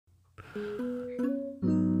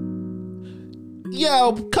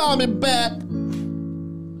Yo, call me back.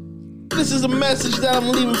 This is a message that I'm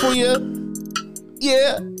leaving for you.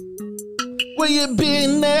 Yeah. Where you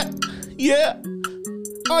been at? Yeah.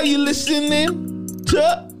 Are you listening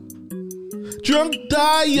to Drunk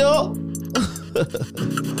Dial?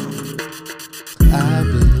 I've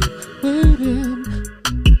been waiting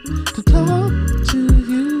to talk to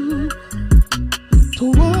you,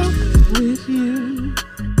 to walk with you.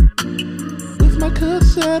 With my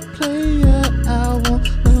cassette player, I want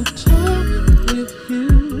to talk with you.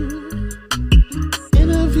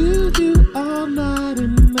 Interview you all night,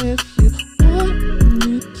 and if you want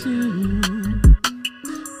me to,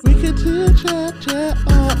 we could do chat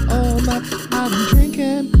all night. I've been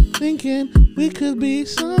drinking, thinking we could be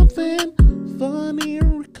something funny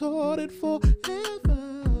and recorded forever.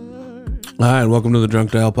 Hi, and welcome to the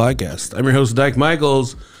Drunk Dial Podcast. I'm your host, Dyke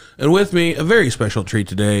Michaels, and with me, a very special treat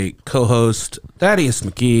today, co-host Thaddeus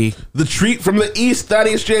McKee. The treat from the East,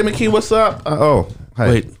 Thaddeus J. McKee, what's up? Hi.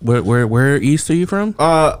 Wait, where east are you from?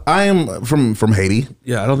 I am from Haiti.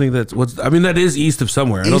 Yeah, I don't think that's what's. I mean, that is east of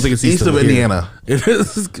somewhere. I don't think it's east of Indiana. It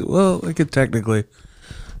is. Well, I could technically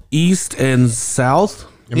east and south.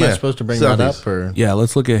 Am I supposed to bring that up? Or? Yeah,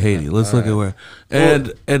 let's look at Haiti. Let's look at where.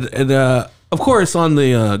 And of course, on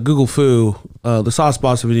the Google Foo, the sauce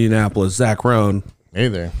boss of Indianapolis, Zach Rohn. Hey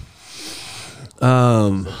there.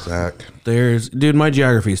 Zach. Dude, my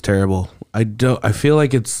geography is terrible. I feel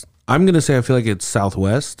like it's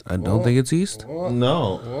southwest. I don't think it's east.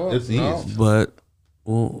 No, it's east. But,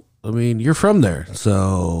 well, I mean, you're from there,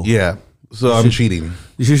 so. Yeah. So I'm cheating.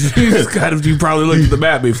 You probably looked at the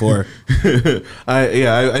map before.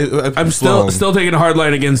 I'm still taking a hard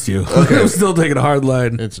line against you. Okay. I'm still taking a hard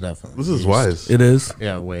line. It's definitely. This is wise. It is?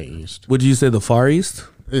 Yeah, way east. Would you say the far east?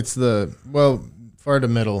 It's far to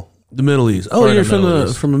middle. The Middle East. Oh, you're from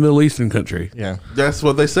a Middle Eastern country. Yeah. That's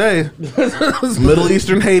what they say. Middle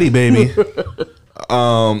Eastern Haiti, baby.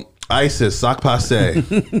 ISIS, sock passe.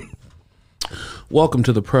 Welcome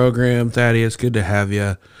to the program, Thaddeus. Good to have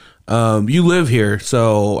you. You live here,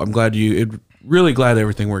 so I'm glad really glad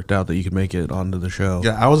everything worked out that you could make it onto the show.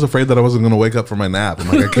 Yeah, I was afraid that I wasn't going to wake up from my nap. I'm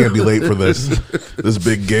like, I can't be late for this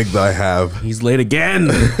big gig that I have. He's late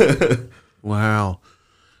again. Wow.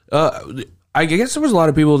 I guess there was a lot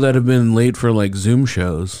of people that have been late for like Zoom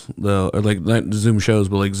shows, though, or like not Zoom shows,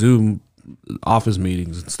 but like Zoom office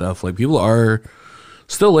meetings and stuff. Like people are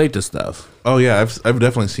still late to stuff. Oh yeah, I've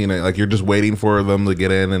definitely seen it. Like you're just waiting for them to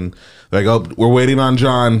get in, and like, oh, we're waiting on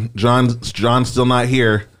John. John's still not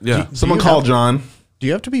here. Yeah, someone call John. Do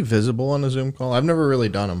you have to be visible on a Zoom call? I've never really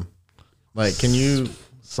done them. Like, can you?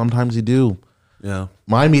 Sometimes you do. Yeah,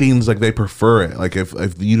 my meetings, like they prefer it. Like if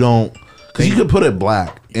you don't. Because you could put it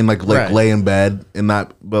black and like right. Lay in bed and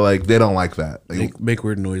not, but like they don't like that. Like, make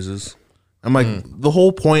weird noises. I'm like, the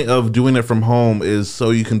whole point of doing it from home is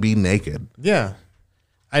so you can be naked. Yeah,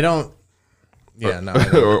 I don't. Yeah, no,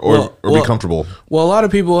 or be comfortable. Well, a lot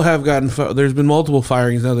of people have gotten. There's been multiple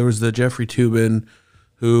firings now. There was the Jeffrey Toobin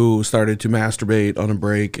who started to masturbate on a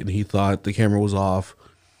break, and he thought the camera was off.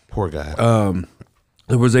 Poor guy.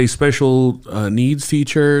 There was a special needs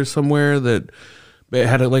teacher somewhere that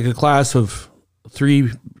had a class of three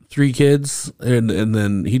kids, and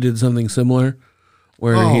then he did something similar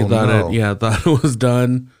where he thought thought it was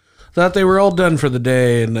done, thought they were all done for the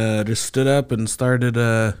day, and just stood up and started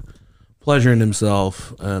pleasuring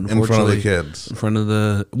himself in front of the kids, in front of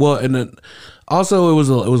the and then also it was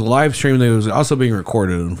a live stream that was also being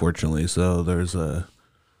recorded, unfortunately. So there's a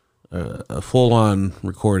full on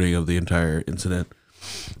recording of the entire incident.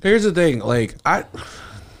 Here's the thing, like I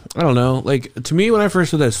don't know. Like, to me, when I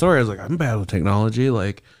first heard that story, I was like, I'm bad with technology.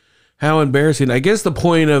 Like, how embarrassing. I guess the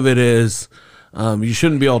point of it is you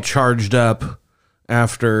shouldn't be all charged up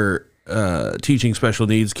after teaching special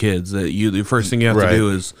needs kids that the first thing you have to do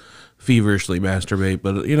is feverishly masturbate.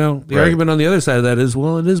 But, the argument on the other side of that is,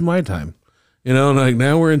 well, it is my time. And like,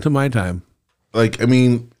 now we're into my time. Like, I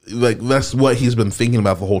mean, like, that's what he's been thinking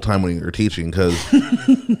about the whole time when you're teaching. Because,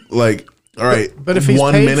 like, all right, but if he's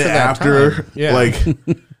 1 minute after, time, yeah.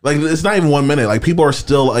 Like it's not even 1 minute. Like people are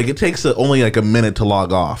still like it takes only like a minute to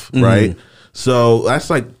log off, right? So that's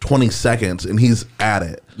like 20 seconds, and he's at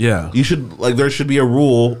it. Yeah, you should there should be a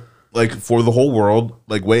rule like for the whole world,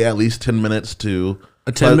 like wait at least 10 minutes to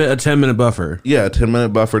a 10-minute buffer. Yeah, a 10-minute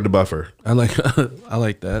buffer to buffer. I like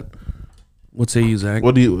that. What say you, Zach?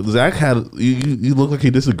 What do you? Zach had you look like he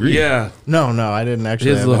disagreed. Yeah, no, I didn't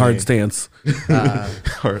actually. It's a hard stance.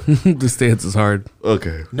 The stance is hard.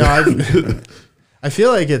 Okay. No, I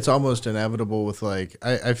feel like it's almost inevitable with like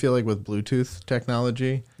I feel like with Bluetooth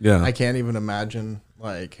technology. Yeah, I can't even imagine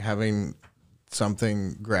like having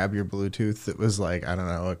something grab your Bluetooth that was like, I don't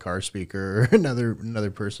know, a car speaker or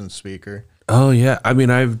another person's speaker? Oh yeah, I mean,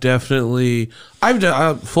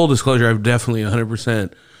 full disclosure, I've definitely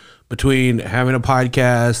 100% between having a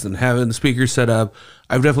podcast and having the speakers set up.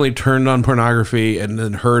 I've definitely turned on pornography and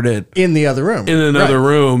then heard it In the other room. in another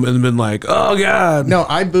room and been like, oh god. No,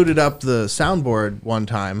 I booted up the soundboard one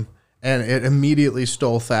time and it immediately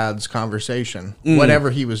stole Thad's conversation, whatever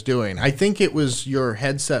he was doing. I think it was your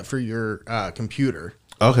headset for your computer.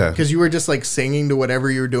 Okay. Because you were just like singing to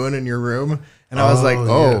whatever you were doing in your room. And I was like,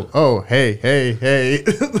 hey.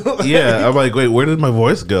 Yeah, I'm like, wait, where did my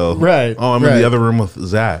voice go? Right, Oh, I'm in the other room with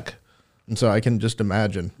Zach. And so I can just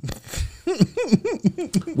imagine.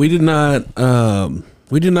 We did not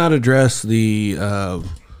address the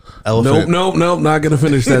Elephant. Nope, not gonna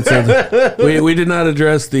finish that sentence. We did not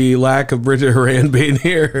address the lack of Bridget Horan being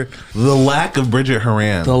here. The lack of Bridget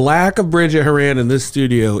Horan. The lack of Bridget Horan in this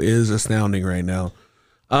studio is astounding right now.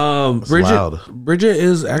 Bridget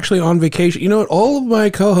is actually on vacation. You know what? All of my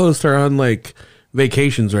co-hosts are on like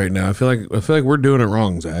vacations right now. I feel like we're doing it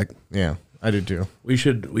wrong, Zach. Yeah, I do too. We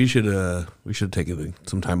should take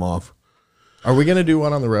some time off. Are we going to do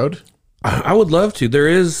one on the road? I would love to. There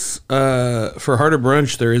is for Heart of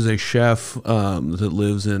Brunch, there is a chef that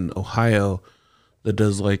lives in Ohio that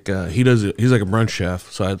does like he's like a brunch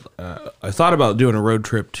chef. So I thought about doing a road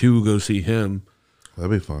trip to go see him.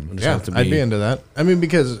 That'd be fun. Yeah, I'd be into that. I mean,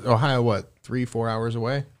 because Ohio, what, 3-4 hours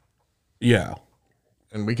away? Yeah.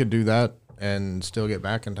 And we could do that and still get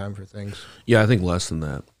back in time for things. Yeah, I think less than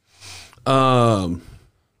that.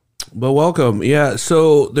 But welcome. Yeah,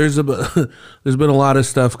 so there's been a lot of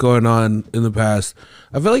stuff going on in the past.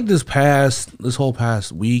 I feel like this whole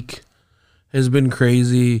past week has been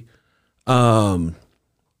crazy. Thad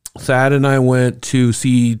and I went to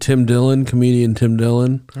see Tim Dillon, comedian Tim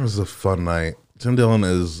Dillon. It was a fun night. Tim Dillon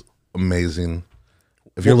is amazing.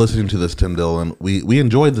 If you're listening to this, Tim Dillon, we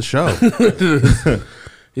enjoyed the show.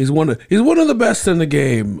 He's one of the best in the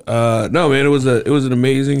game. No, man, it was an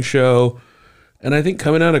amazing show. And I think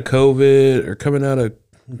coming out of COVID or coming out of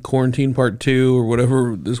quarantine part 2 or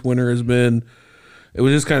whatever this winter has been, it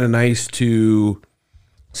was just kind of nice to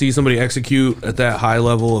see somebody execute at that high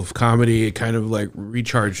level of comedy. It kind of like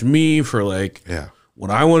recharged me for like what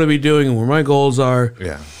I want to be doing and where my goals are.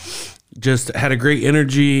 Yeah. Just had a great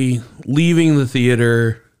energy leaving the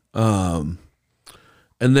theater. And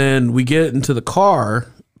then we get into the car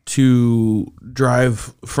to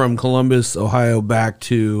drive from Columbus, Ohio back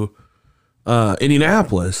to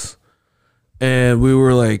Indianapolis. And we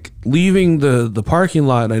were like leaving the parking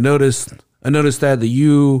lot, and I noticed that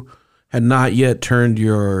you had not yet turned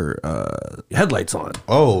your headlights on.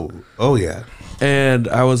 Oh yeah. And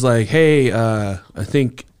I was like, "Hey, I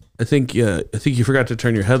think you forgot to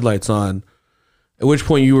turn your headlights on." At which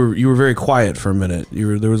point you were very quiet for a minute.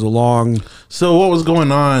 There was a long. So what was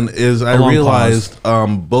going on is I realized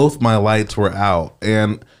both my lights were out,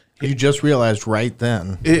 and you just realized right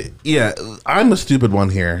then. I'm a stupid one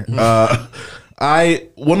here.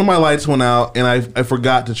 One of my lights went out, and I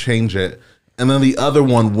forgot to change it, and then the other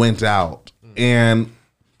one went out, and.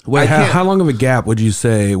 Wait, how long of a gap would you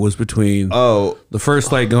say was between the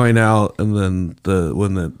first light going out and then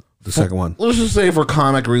the second one? Let's just say for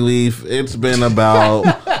comic relief, it's been about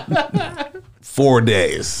 4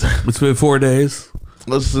 days. It's been 4 days?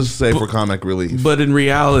 Let's just say for comic relief. But in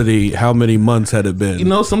reality, how many months had it been? You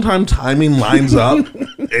know, sometimes timing lines up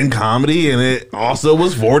in comedy, and it also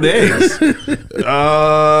was 4 days.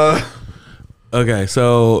 Okay,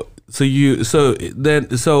 so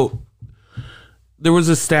there was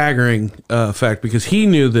a staggering effect because he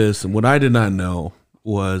knew this, and what I did not know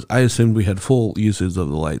was I assumed we had full usage of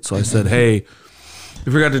the light. So I said, "Hey,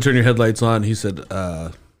 you forgot to turn your headlights on." He said,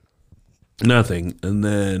 "Nothing." And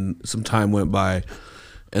then some time went by,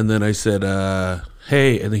 and then I said,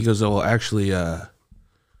 "Hey," and then he goes, "Oh, well, actually,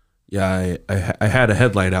 yeah, I had a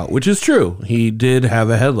headlight out," which is true. He did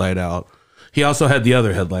have a headlight out. He also had the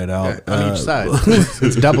other headlight out on each side.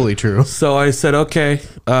 It's doubly true. So I said, "Okay,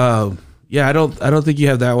 yeah, I don't think you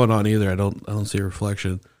have that one on either. I don't see a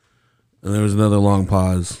reflection." And there was another long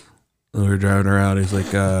pause. And we were driving around. He's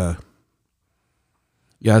like, "Yeah,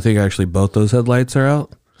 I think actually both those headlights are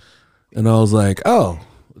out." And I was like, "Oh,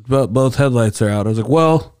 both headlights are out." I was like,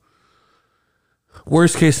 "Well,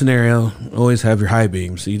 worst case scenario, always have your high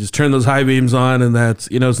beams. So you just turn those high beams on, and that's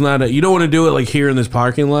it's not you don't want to do it like here in this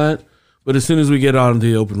parking lot, but as soon as we get on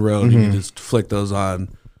the open road, you can just flick those on."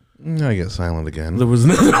 I get silent again. There was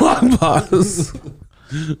another long pause.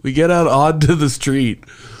 We get out onto the street,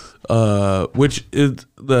 which is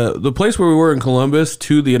the place where we were in Columbus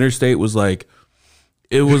to the interstate was like,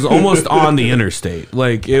 it was almost on the interstate.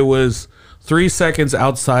 Like it was 3 seconds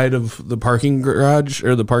outside of the parking garage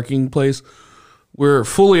or the parking place. We're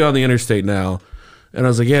fully on the interstate now. And I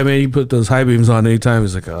was like, yeah, man, you put those high beams on anytime.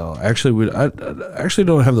 He's like, oh, actually, I actually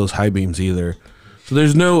don't have those high beams either. So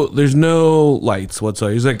there's no lights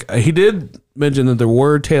whatsoever. He's like, he did mention that there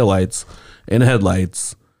were taillights and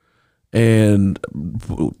headlights and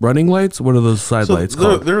running lights. What are those side lights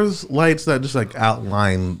called? There's lights that just like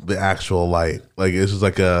outline the actual light. Like it's just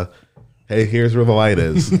like hey, here's where the light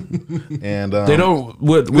is. And they don't.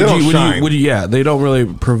 They don't really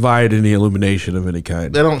provide any illumination of any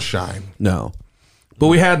kind. They don't shine. No. But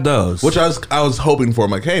we had those, which I was hoping for.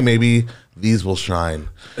 I'm like, hey, maybe these will shine,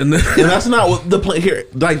 and that's not what the plan here.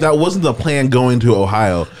 Like that wasn't the plan going to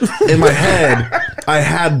Ohio. In my head, I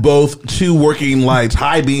had both 2 working lights,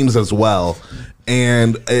 high beams as well,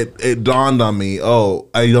 and it dawned on me. Oh,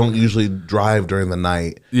 I don't usually drive during the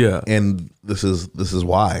night. Yeah, and this is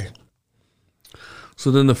why. So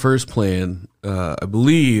then the first plan, I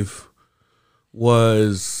believe,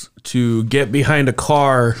 was to get behind a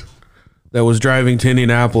car that was driving to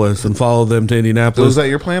Indianapolis and follow them to Indianapolis. Was that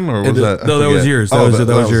your plan, or was that? No, that was yours.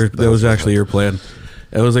 That was actually your plan.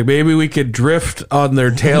 It was like maybe we could drift on their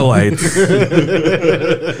taillights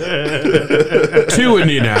to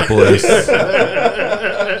Indianapolis.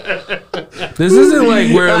 This isn't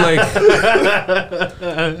like we're like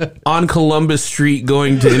on Columbus Street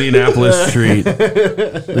going to Indianapolis Street.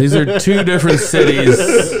 These are 2 different cities,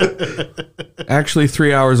 actually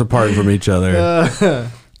 3 hours apart from each other.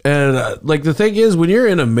 And like the thing is, when you're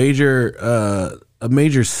in a major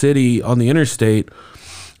city on the interstate,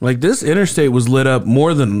 like this interstate was lit up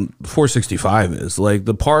more than 465 is. Like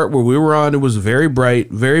the part where we were on, it was very bright,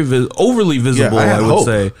 very overly visible. Yeah, I would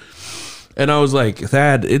say. And I was like,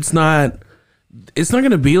 Thad, it's not going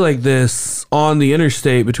to be like this on the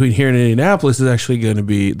interstate between here and Indianapolis. It's actually going to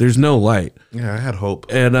be. There's no light. Yeah, I had hope.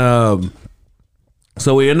 And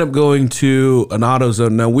so we end up going to an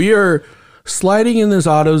AutoZone. Now we are sliding in this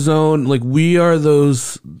AutoZone, like we are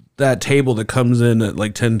that table that comes in at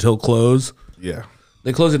like 10 till close. Yeah.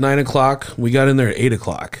 They close at 9 o'clock. We got in there at 8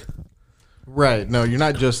 o'clock. Right. No, you're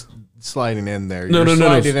not just sliding in there. You're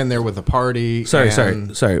sliding in there with a party. Sorry.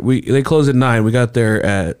 They close at 9. We got there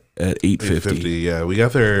at 8:50. Yeah, we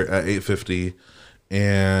got there at 8:50,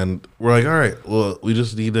 and we're like, all right, well, we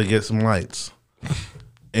just need to get some lights.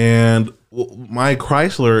 And my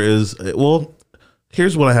Chrysler is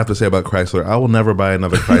Here's what I have to say about Chrysler. I will never buy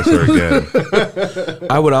another Chrysler again.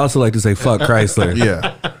 I would also like to say fuck Chrysler.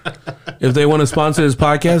 Yeah. If they want to sponsor this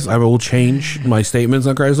podcast, I will change my statements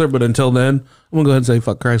on Chrysler. But until then, I'm going to go ahead and say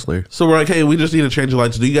fuck Chrysler. So we're like, hey, we just need to change the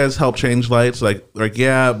lights. Do you guys help change lights? Like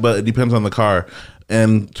yeah, but it depends on the car.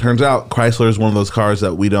 And turns out Chrysler is one of those cars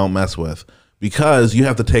that we don't mess with. Because you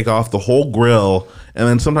have to take off the whole grill and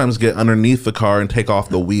then sometimes get underneath the car and take off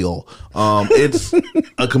the wheel. It's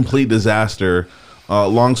a complete disaster.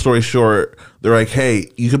 Long story short, they're like, hey,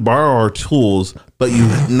 you could borrow our tools, but you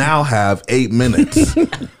now have 8 minutes.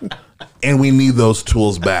 And we need those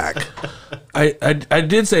tools back. I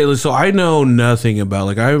did say, so I know nothing about,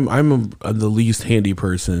 like, I'm the least handy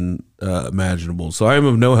person imaginable. So I'm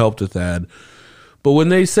of no help to Thad. But when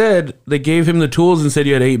they said, they gave him the tools and said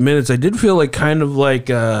you had 8 minutes, I did feel like kind of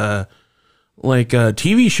like a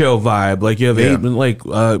TV show vibe. Like you have 8 minutes, like,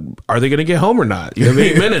 are they going to get home or not? You have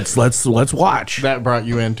 8 minutes. Let's watch. That brought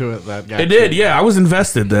you into it. It did. Yeah. I was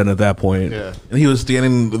invested then at that point. Yeah. And he was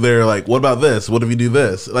standing there like, what about this? What if you do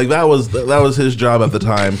this? Like that was his job at the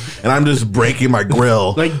time. And I'm just breaking my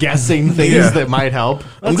grill. Like guessing things that might help.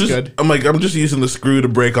 That's good. I'm just using the screw to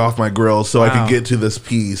break off my grill so I could get to this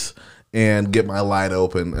piece and get my light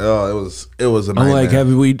open. Oh, it was a nightmare. I'm like,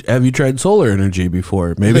 have you tried solar energy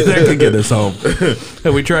before? Maybe that could get us home.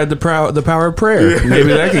 Have we tried the power of prayer? Maybe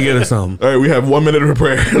that could get us home. All right, we have 1 minute of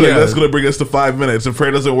prayer. That's going to bring us to 5 minutes. If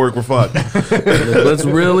prayer doesn't work, we're fucked. Let's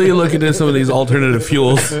really look into some of these alternative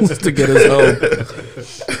fuels to get us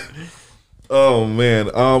home. Oh man,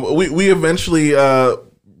 we eventually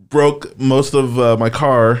broke most of my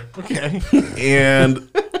car. Okay, and.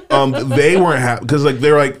 They weren't happy because like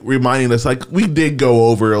they're like reminding us like we did go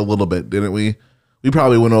over a little bit, didn't we? We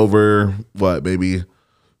probably went over maybe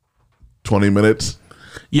 20 minutes.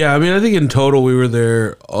 Yeah, I mean, I think in total we were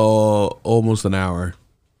there almost an hour.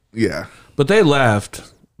 Yeah, but they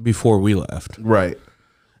left before we left, right?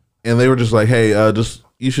 And they were just like, "Hey,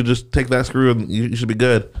 you should just take that screw and you should be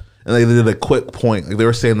good." And they did a quick point, like they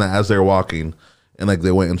were saying that as they were walking. And like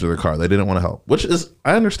they went into their car. They didn't want to help, which is,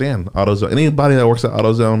 I understand AutoZone. Anybody that works at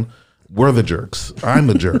AutoZone, we're the jerks. I'm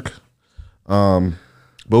the jerk. But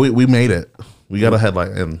we made it. We got a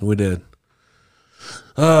headlight in. We did.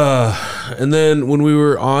 And then when we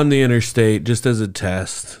were on the interstate, just as a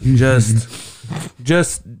test, just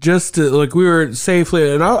to, like, we were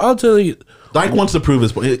safely, and I'll tell you, Dyke wants to prove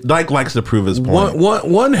his point. Dyke likes to prove his point.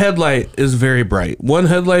 one headlight is very bright. One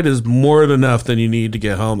headlight is more than enough than you need to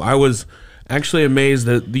get home. I was actually amazed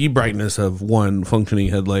at the brightness of one functioning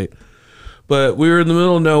headlight. But we were in the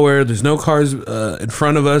middle of nowhere. There's no cars in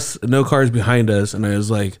front of us, no cars behind us, and I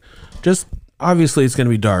was like, just obviously it's going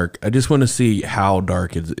to be dark. I just want to see how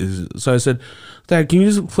dark it is. So I said, Dad, can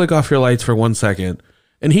you just flick off your lights for 1 second?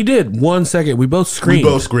 And he did. 1 second. We both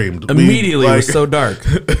screamed. Immediately. It was so dark.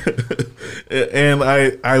 And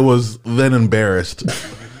I was then embarrassed.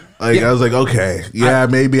 Like, I was like, okay,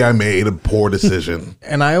 maybe I made a poor decision.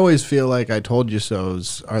 And I always feel like I told you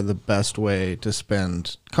so's are the best way to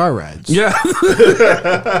spend car rides. Yeah.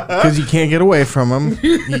 Because you can't get away from them.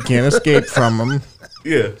 You can't escape from them.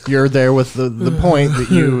 Yeah. You're there with the point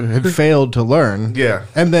that you had failed to learn. Yeah.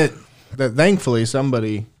 And that thankfully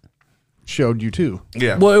somebody showed you too.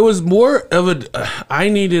 Yeah. Well, it was more of I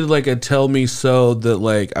needed like a tell me so that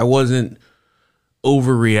like I wasn't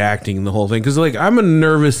overreacting the whole thing. Because like I'm a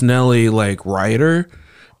nervous Nelly like rider.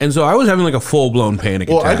 And so I was having like a full blown panic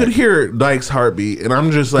attack. I could hear Dyke's heartbeat, and I'm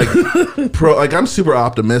just like, I'm super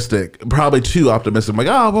optimistic, probably too optimistic. I'm like,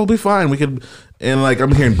 oh, we'll be fine. We could, and like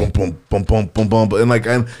I'm hearing boom, boom, boom, boom, boom, boom,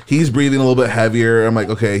 and he's breathing a little bit heavier. I'm like,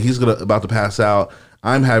 okay, he's about to pass out.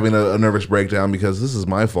 I'm having a nervous breakdown because this is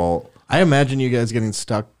my fault. I imagine you guys getting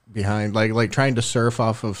stuck behind, like trying to surf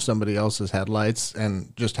off of somebody else's headlights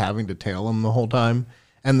and just having to tail them the whole time.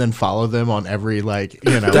 And then follow them on every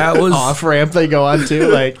that was off ramp they go on to.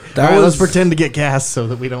 Like, let's pretend to get gas so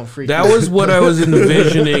that we don't freak. That was what I was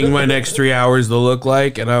envisioning my next 3 hours to look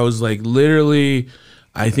like, and I was like, literally,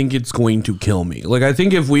 I think it's going to kill me. Like, I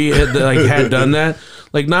think if we had done that,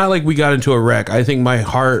 like, not like we got into a wreck. I think my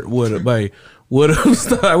heart would have I would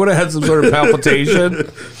have had some sort of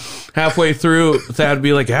palpitation halfway through. Thad would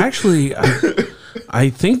be like, actually, I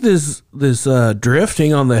think this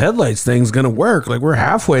drifting on the headlights thing's gonna work. Like we're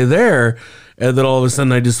halfway there, and then all of a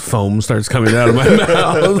sudden, foam starts coming out of my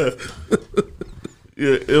mouth.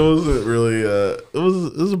 Yeah, it wasn't really. It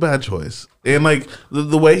was a bad choice. And like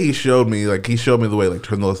the way he showed me the way like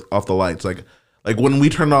turn off the lights. Like when we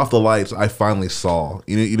turned off the lights, I finally saw.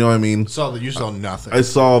 You know what I mean? You saw nothing. I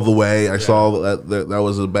saw the way. I saw that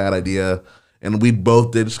was a bad idea. And we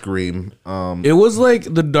both did scream. It was like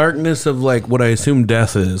the darkness of like what I assume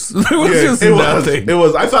death is. There was just nothing. It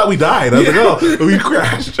was. I thought we died. I was like, oh, we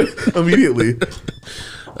crashed immediately.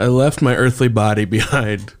 I left my earthly body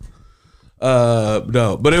behind.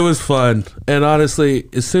 No, but it was fun. And honestly,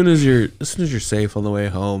 as soon as you're safe on the way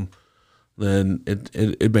home, then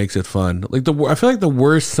it makes it fun. Like I feel like the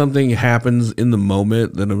worse something happens in the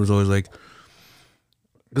moment, then it was always like.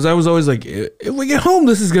 Because I was always like, if we get home,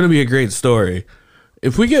 this is going to be a great story.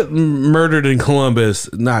 If we get murdered in Columbus,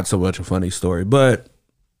 not so much a funny story. But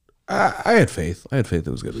I had faith. I had faith it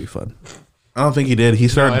was going to be fun. I don't think he did. He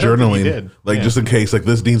started journaling, just in case. Like,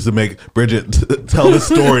 this needs to make Bridget tell the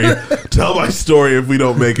story. Tell my story if we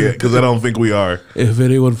don't make it, because I don't think we are. If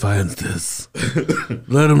anyone finds this,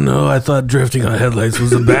 let them know I thought drifting on headlights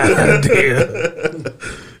was a bad idea.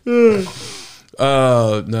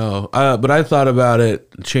 No. But I thought about it,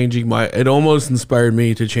 it almost inspired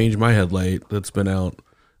me to change my headlight that's been out.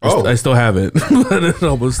 I still have it. But it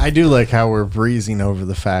almost. I do like how we're breezing over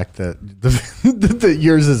the fact that that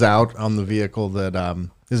yours is out on the vehicle that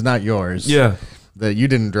is not yours. Yeah. That you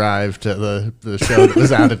didn't drive to the show that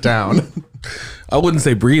was out of town. I wouldn't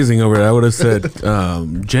say breezing over it. I would have said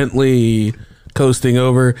gently coasting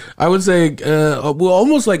over. I would say,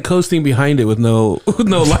 almost like coasting behind it with no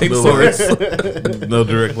light source. No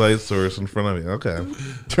direct light source in front of you. Okay.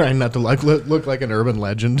 Trying not to look like an urban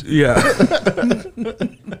legend. Yeah.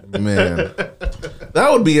 Man. That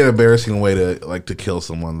would be an embarrassing way to kill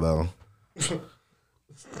someone, though.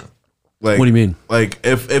 Like, what do you mean? Like,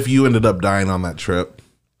 if you ended up dying on that trip,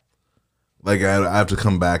 like, I have to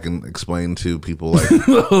come back and explain to people, like...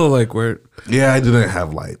 like, where... Yeah, I didn't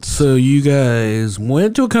have lights. So you guys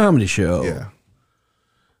went to a comedy show. Yeah.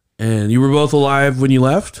 And you were both alive when you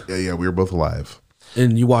left? Yeah, we were both alive.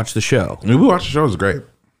 And you watched the show? We watched the show. It was great.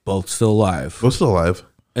 Both still alive? Both still alive.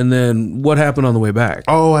 And then what happened on the way back?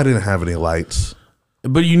 Oh, I didn't have any lights.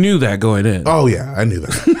 But you knew that going in. Oh, yeah, I knew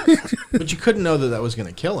that. But you couldn't know that was going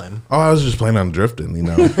to kill him. Oh, I was just planning on drifting,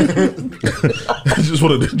 I just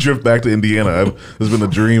wanted to drift back to Indiana. It's been a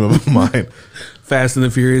dream of mine. Fast and the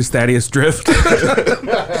Furious, Thaddeus Drift.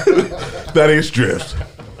 Thaddeus Drift.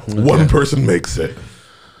 Okay. One person makes it.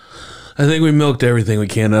 I think we milked everything we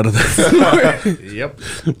can out of that. Yep.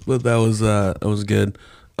 But that was good.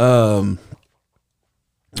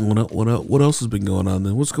 What else has been going on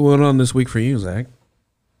then? What's going on this week for you, Zach?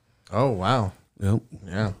 Oh, wow. Yep.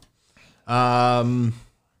 Yeah.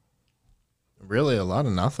 Really a lot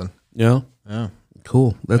of nothing. Yeah. Yeah.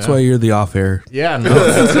 Cool. That's why you're the off air. Yeah, no,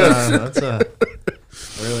 that's I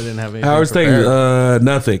really didn't have anything. I was thinking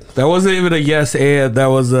nothing. That wasn't even a yes and that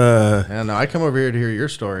was a yeah, no, I come over here to hear your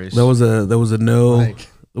stories. That was a no.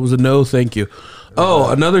 It was a no, thank you.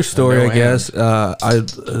 Another story, I guess. I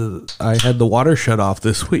had the water shut off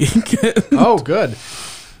this week. Oh, good.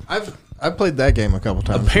 I've played that game a couple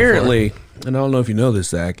times. Apparently, before. and I don't know if you know this,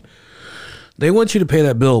 Zach, they want you to pay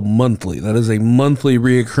that bill monthly. That is a monthly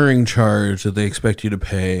reoccurring charge that they expect you to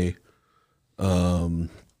pay,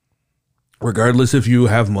 regardless if you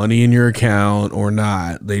have money in your account or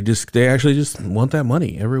not. They actually just want that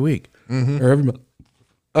money every week or every month.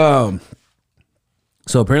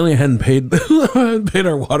 So apparently I hadn't paid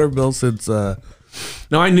our water bill since. No,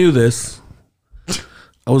 I knew this.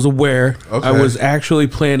 I was aware. Okay. I was actually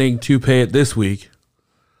planning to pay it this week.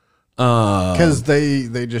 Because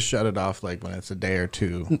they just shut it off like when it's a day or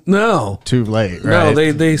two. No, too late. Right?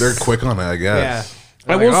 No, they're quick on it, I guess.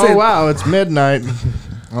 Yeah. I will say, wow, it's midnight.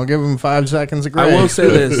 I'll give them 5 seconds of grace. I will say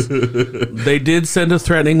this: they did send a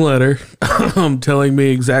threatening letter, telling me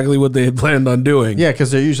exactly what they had planned on doing. Yeah, because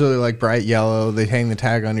they're usually like bright yellow. They hang the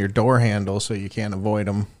tag on your door handle so you can't avoid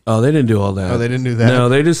them. Oh, they didn't do all that. Oh, they didn't do that. No,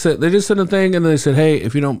 they just sent a thing, and they said, "Hey,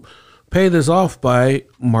 if you don't pay this off by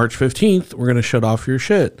March 15th, we're gonna shut off your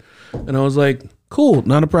shit." And I was like, "Cool,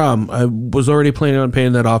 not a problem." I was already planning on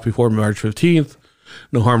paying that off before March 15th.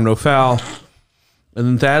 No harm, no foul. And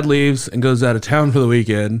then Thad leaves and goes out of town for the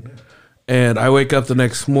weekend. And I wake up the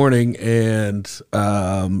next morning and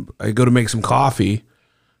I go to make some coffee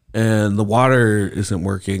and the water isn't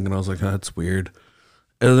working. And I was like, oh, that's weird.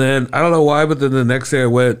 And then I don't know why, but then the next day I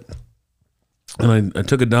went and I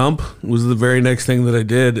took a dump. It was the very next thing that I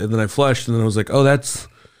did. And then I flushed and then I was like, oh, that's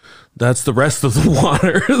the rest of the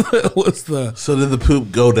water. That was So did the poop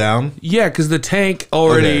go down? Yeah, because the tank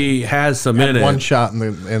already has some in it. One shot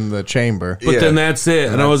in the chamber, but then that's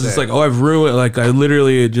it. And I was just like, "Oh, I've ruined." Like I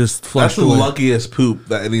literally just flushed. That's the luckiest poop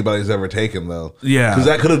that anybody's ever taken, though. Yeah, because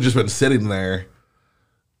that could have just been sitting there.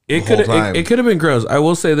 It could have been gross. I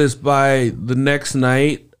will say this: by the next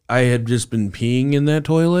night, I had just been peeing in that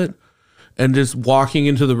toilet and just walking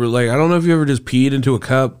into the I don't know if you ever just peed into a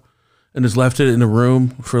cup and just left it in a room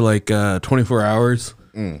for like 24 hours.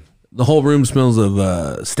 The whole room smells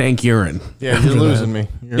of stank urine. Yeah, you're losing me.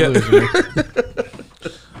 You're losing me.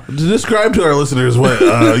 To describe to our listeners what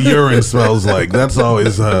urine smells like, that's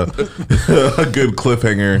always a good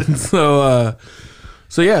cliffhanger.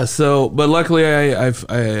 But luckily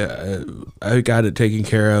I got it taken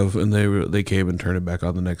care of, and they came and turned it back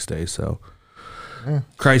on the next day. So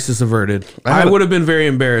crisis averted. I would have been very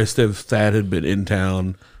embarrassed if Thad had been in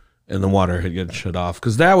town and the water had gotten shut off,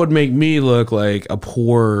 because that would make me look like a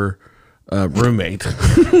poor roommate.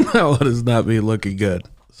 That would not be looking good.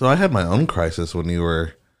 So I had my own crisis when you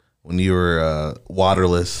were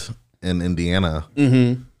waterless in Indiana.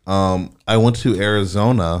 Mm-hmm. I went to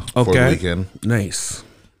Arizona for the weekend. Nice.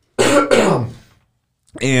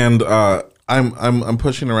 And I'm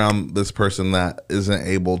pushing around this person that isn't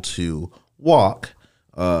able to walk.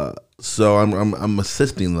 So I'm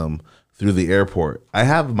assisting them through the airport. I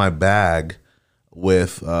have my bag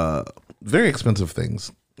with very expensive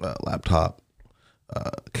things: laptop,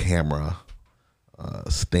 camera,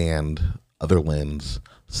 stand, other lens,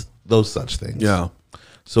 those such things. Yeah.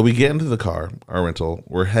 So we get into the car, our rental.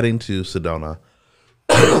 We're heading to Sedona,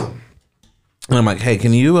 and I'm like, "Hey,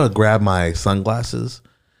 can you grab my sunglasses?"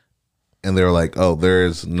 And they're like, "Oh, there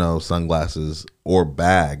is no sunglasses or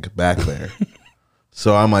bag back there."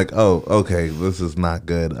 So I'm like, oh, okay, this is not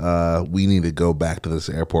good. We need to go back to this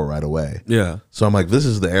airport right away. Yeah. So I'm like, this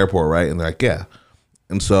is the airport, right? And they're like, yeah.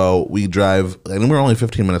 And so we drive, and we're only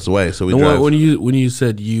 15 minutes away. So we drive. When you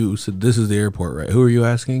said this is the airport, right? Who are you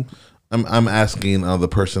asking? I'm asking the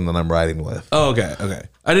person that I'm riding with. Oh, okay.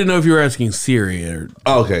 I didn't know if you were asking Siri or.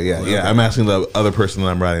 Oh, okay, yeah. I'm asking the other person that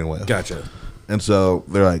I'm riding with. Gotcha. And so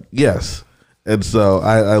they're like, yes. And so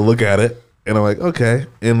I look at it. And I'm like, okay.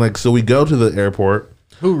 And so we go to the airport.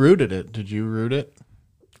 Who routed it? Did you route it?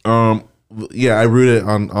 Yeah, I routed it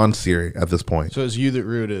on Siri at this point. So it's you that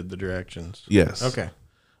routed the directions? Yes. Okay.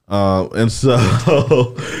 And so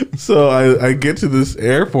I get to this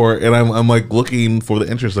airport and I'm like looking for the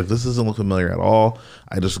entrance. Like, this doesn't look familiar at all.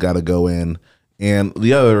 I just got to go in. And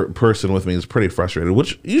the other person with me is pretty frustrated,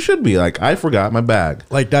 which you should be. Like, I forgot my bag.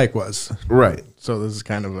 Like Dyke was. Right. So this is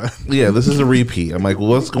kind of a... Yeah, this is a repeat. I'm like, well,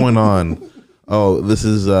 what's going on? Oh, this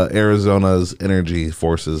is Arizona's energy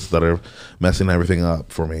forces that are messing everything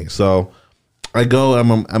up for me. So I go.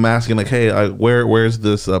 I'm asking like, hey, where's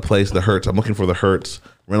this place? The Hertz. I'm looking for the Hertz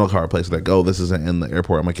rental car place. Like, oh, this isn't in the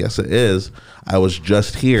airport. I'm like, yes, it is. I was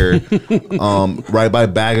just here, right by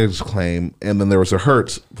baggage claim, and then there was a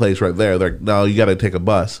Hertz place right there. They're like, no, you got to take a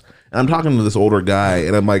bus. And I'm talking to this older guy,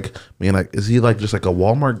 and I'm like, man, like, is he like just like a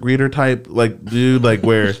Walmart greeter type like dude, like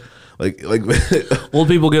where? Like old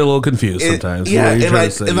people get a little confused sometimes. Yeah, and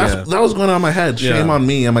that was going on in my head. Shame on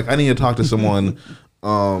me. I'm like, I need to talk to someone.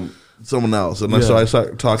 Someone else, and so I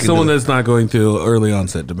start talking. Someone that's not going through early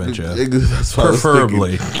onset dementia,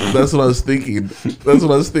 preferably. That's what I was thinking.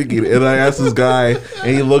 And I asked this guy, and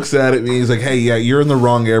he looks at it, and he's like, "Hey, yeah, you're in the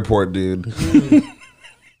wrong airport, dude.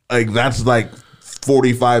 Like that's like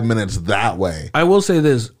 45 minutes that way." I will say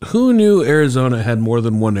this: who knew Arizona had more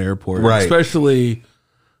than one airport? Right, especially.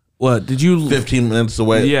 What did you? 15 minutes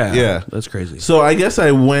away. Yeah, that's crazy. So I guess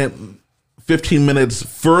I went 15 minutes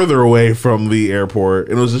further away from the airport,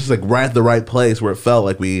 and it was just like right at the right place where it felt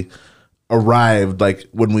like we arrived like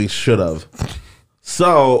when we should have.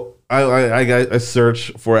 So I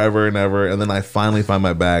search forever and ever, and then I finally find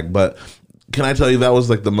my bag. But can I tell you that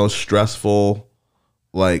was like the most stressful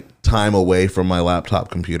like time away from my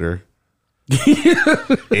laptop computer.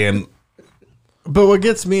 But what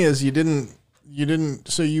gets me is you didn't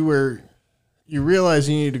so you realized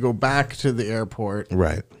you needed to go back to the airport,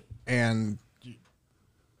 right? And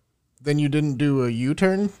then you didn't do a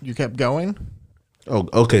U-turn. You kept going. Oh,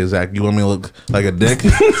 okay, Zach. You want me to look like a dick?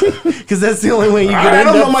 Because that's the only way you get. I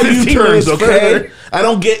don't know my U-turns. Okay, I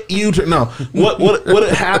don't get U-turn. No, what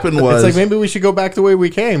happened was it's like maybe we should go back the way we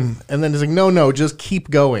came, and then it's like no, just keep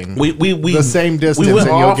going. We the same distance. We went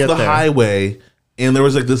and off you'll get the there. highway, and there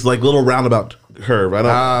was like this like little roundabout curve.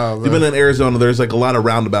 You've been in Arizona. There's like a lot of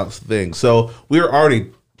roundabout things. So we were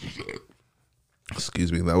already.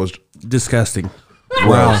 Excuse me. That was disgusting.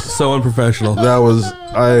 Wow, so unprofessional. That was.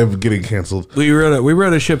 I am getting canceled. We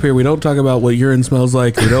run a ship here. We don't talk about what urine smells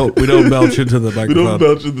like. We don't belch into the microphone. We don't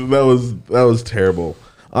belch into. That was terrible.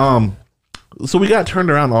 So we got turned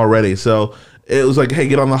around already. So it was like, hey,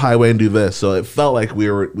 get on the highway and do this. So it felt like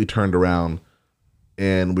we turned around,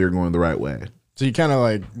 and we were going the right way. So you kind of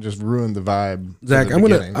like just ruined the vibe. Zach, I'm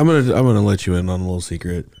gonna let you in on a little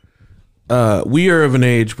secret. We are of an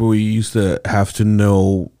age where we used to have to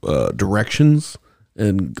know directions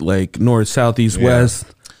and like north, south, east, west,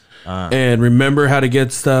 and remember how to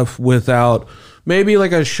get stuff without maybe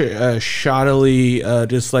like a shoddily,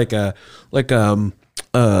 just like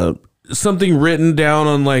something written down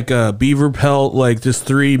on like a beaver pelt, like just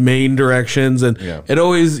 3 main directions, and it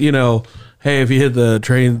always, hey, if you hit the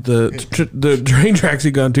train, the train tracks,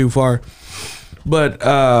 you gone too far. But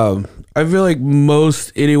I feel like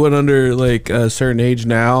most anyone under like a certain age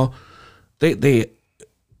now, they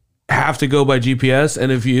have to go by GPS,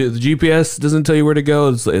 and if the GPS doesn't tell you where to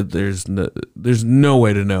go, there's no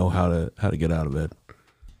way to know how to get out of it.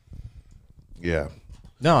 Yeah.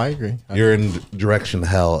 No, I agree. You're in direction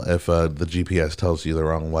hell if the GPS tells you the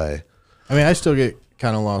wrong way. I mean, I still get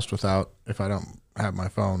kind of lost if I don't have my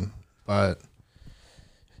phone, but.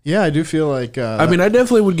 Yeah, I do feel like... I mean, I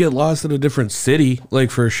definitely would get lost in a different city, like,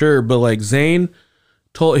 for sure. But, like, Zane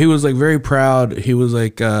he was, like, very proud. He was,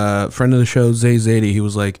 like, friend of the show, Zay Zadie. He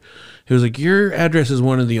was like, your address is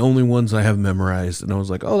one of the only ones I have memorized. And I was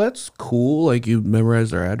like, oh, that's cool. Like, you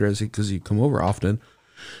memorized our address because you come over often.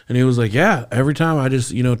 And he was like, yeah, every time I just,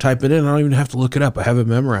 type it in. I don't even have to look it up. I have it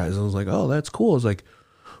memorized. I was like, oh, that's cool. I was like,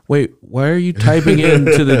 wait, why are you typing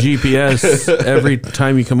into the GPS every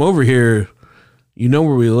time you come over here? You know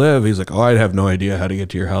where we live. He's like, oh, I'd have no idea how to get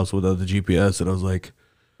to your house without the GPS. And I was like,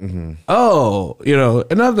 oh,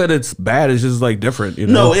 and not that it's bad. It's just like different.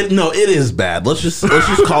 No, it is bad. Let's just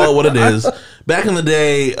call it what it is. Back in the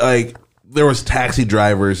day, like there was taxi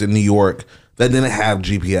drivers in New York that didn't have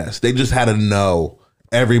GPS. They just had to know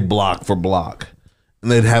every block for block,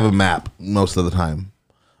 and they'd have a map most of the time.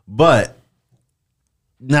 But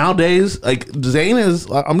nowadays, like Zane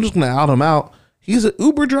is, I'm just gonna out him out. He's an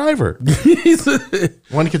Uber driver.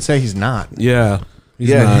 One could say he's not. Yeah. He's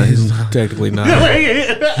technically not.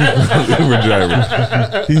 Uber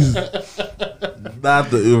driver. He's not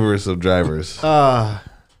the Uberest of drivers.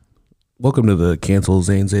 Welcome to the Cancel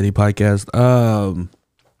Zane Zadie podcast.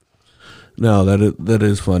 No, that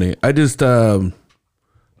is funny. I'm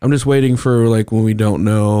just waiting for like when we don't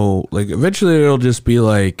know. Like eventually it'll just be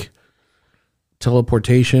like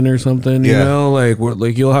teleportation or something, like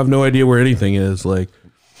you'll have no idea where anything is. Like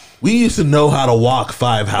We used to know how to walk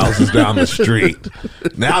 5 houses down the street.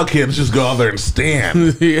 Now kids just go out there and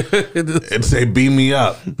stand and say, beam me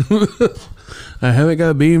up. I haven't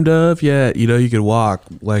got beamed up yet. You know, you could walk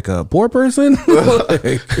like a poor person.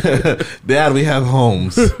 Dad, we have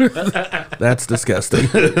homes. That's disgusting.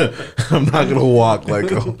 I'm not going to walk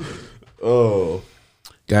like a... Oh.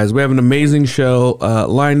 Guys, we have an amazing show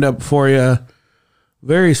lined up for you.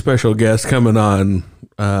 Very special guests coming on,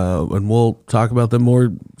 and we'll talk about them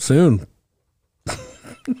more soon.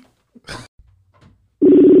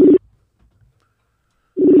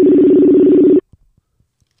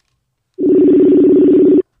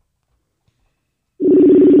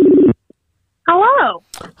 Hello.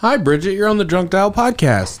 Hi, Bridget. You're on the Drunk Dial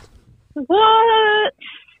podcast. What?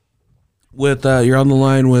 With you're on the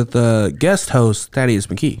line with guest host Thaddeus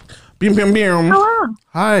McKee. Beam, beam, beam. Hello.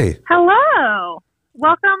 Hi. Hello.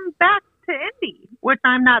 Welcome back to Indy, which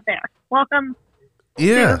I'm not there. Welcome.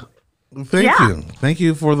 Yeah. Thank you. Thank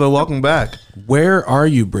you for the welcome back. Where are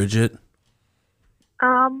you, Bridget?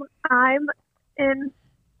 I'm in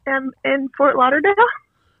Fort Lauderdale.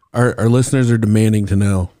 Our listeners are demanding to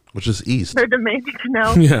know. Which is east. They're demanding to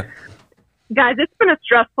know. Yeah. Guys, it's been a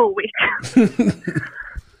stressful week.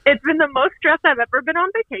 It's been the most stress I've ever been on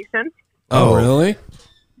vacation. Oh, really?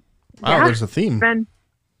 Wow, Yeah. there's a theme.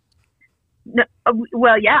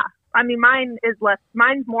 Well, yeah. I mean,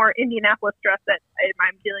 mine's more Indianapolis stress that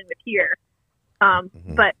I'm dealing with here.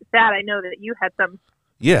 But Thad, I know that you had some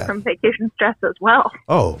vacation stress as well.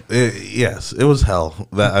 Oh, yes. It was hell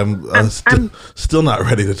that I'm still not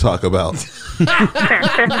ready to talk about. Fair.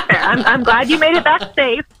 I'm glad you made it back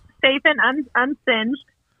safe and unsinged.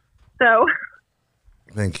 So.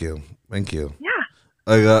 Thank you.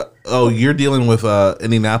 Yeah. You're dealing with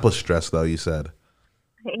Indianapolis stress, though. You said.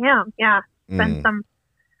 I am. Yeah. Been some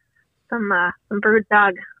brood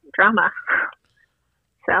dog drama.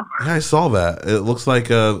 So. Yeah, I saw that. It looks like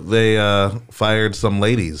they fired some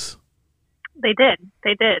ladies. They did.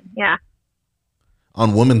 Yeah.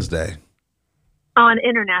 On Women's Day. On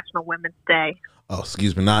International Women's Day. Oh,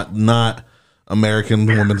 excuse me. Not American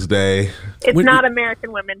Women's Day. It's not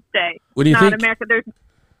American Women's Day. What do you think? There's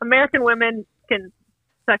American women can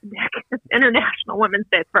suck dick. It's International Women's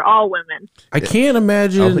Day for all women. I can't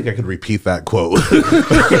imagine. I don't think I could repeat that quote.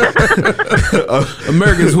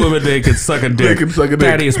 America's Women's Day can suck a dick. They can suck a dick.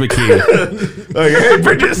 Thaddeus McKee. Like, hey,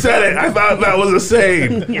 Bridget said it. I thought that was a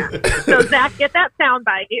saying. Yeah. So Zach, get that sound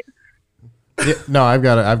bite. Yeah, no, I've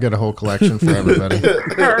got a whole collection for everybody.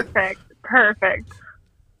 Perfect.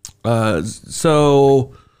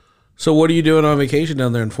 So what are you doing on vacation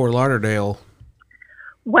down there in Fort Lauderdale?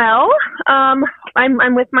 Well, I'm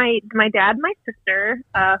with my dad and my sister,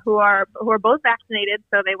 who are both vaccinated,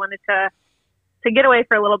 so they wanted to get away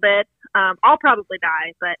for a little bit. I'll probably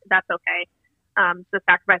die, but that's okay. The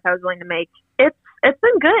sacrifice I was willing to make. It's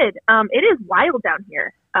been good. It is wild down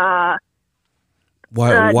here.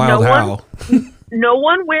 Wild how? No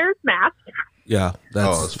one wears masks. Yeah,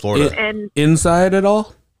 it's Florida. And inside at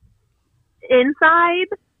all? Inside,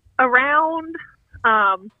 around,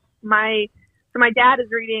 my dad is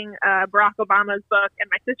reading Barack Obama's book, and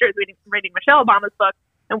my sister is reading Michelle Obama's book,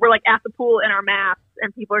 and we're like at the pool in our masks,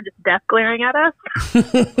 and people are just death glaring at us.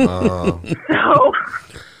 So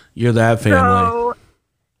you're that family. So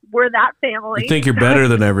we're that family. You think you're better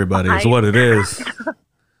than everybody is what it is.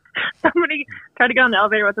 Somebody tried to get on the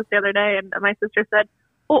elevator with us the other day, and my sister said,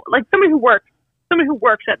 "Oh, like somebody who works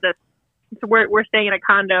at this." So we're staying in a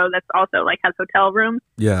condo that's also like has hotel rooms.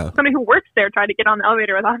 Yeah. Somebody who works there tried to get on the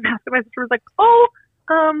elevator without a mask. And my sister was like, "Oh,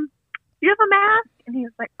 do you have a mask?" And he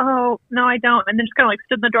was like, "Oh, no, I don't." And then just kind of like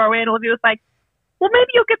stood in the doorway, and Olivia was like, "Well, maybe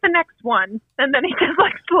you'll get the next one." And then he just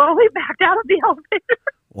like slowly backed out of the elevator.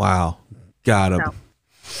 Wow, got him.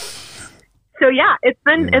 So yeah, it's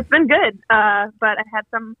been good. But I had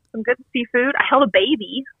some good seafood. I held a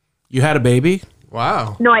baby. You had a baby?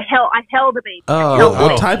 Wow. No, I held a baby. Oh,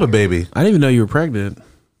 what type of baby? I didn't even know you were pregnant.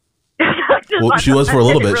 Well, she was for a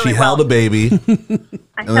little bit. She held a baby, and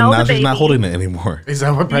then now she's not holding it anymore. Is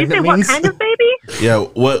that what pregnant means? means? What kind of baby? Yeah.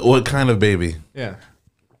 What kind of baby? Yeah.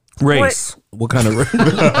 Race. What kind of race?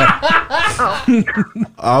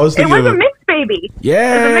 I was thinking it was a mixed baby.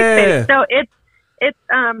 Yeah. It was a mixed baby. So it's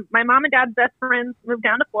my mom and dad's best friends moved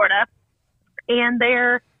down to Florida, and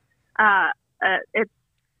they're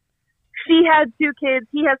she had 2 kids,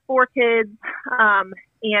 he has 4 kids,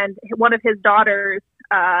 and one of his daughters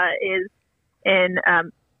is in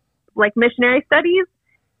like missionary studies,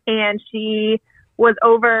 and she was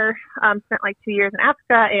over, spent like 2 years in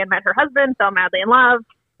Africa and met her husband, fell madly in love,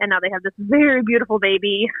 and now they have this very beautiful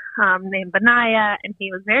baby named Benaiah, and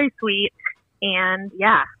he was very sweet, and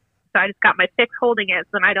yeah, So I just got my fix holding it, so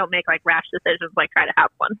then I don't make like rash decisions like try to have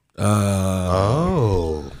one.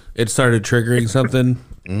 It started triggering something.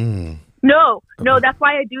 No, that's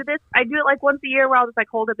why I do this. I do it like once a year where I'll just like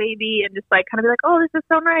hold a baby and just like kind of be like, oh, this is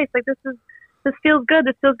so nice. Like this feels good.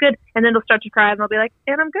 This feels good. And then they'll start to cry and they'll be like,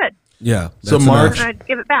 and I'm good. Yeah. So March, and I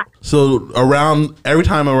give it back. So every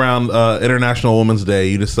time around International Women's Day,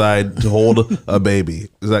 you decide to hold a baby.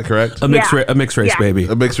 Is that correct? A mixed race baby.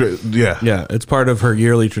 A mixed race. Yeah. Yeah. It's part of her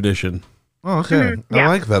yearly tradition. Oh, okay. Yeah. I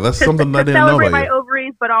like that. That's something I didn't know celebrate about my you.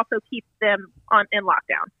 ovaries, but also keep them in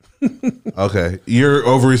lockdown. Okay. Your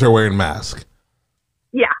ovaries are wearing masks.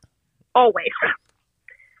 Yeah, always.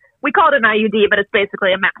 We call it an IUD, but it's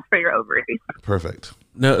basically a mask for your ovaries. Perfect.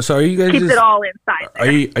 No, so are you guys Keeps it all inside there.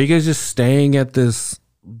 Are you guys just staying at this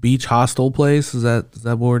beach hostel place? Is that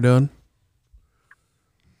what we're doing?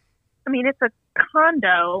 I mean, it's a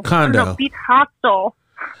condo. Condo. Beach hostel.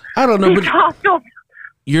 I don't know, beach but hostel.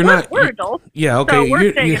 we're adults. Yeah, okay. So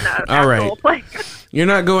we're staying in a all right. place. You're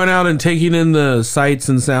not going out and taking in the sights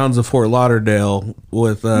and sounds of Fort Lauderdale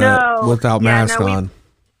without mask on.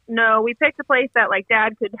 No, we picked a place that like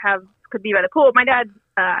Dad could be by the pool. My dad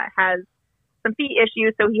has some feet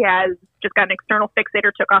issues, so he has just got an external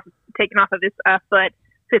fixator taken off of his foot.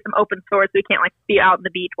 So he has some open sores, so he can't like be out on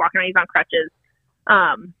the beach walking around. He's on crutches.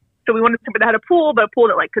 So we wanted somewhere that had a pool, but a pool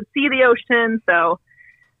that like could see the ocean. So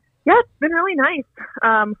yeah, it's been really nice.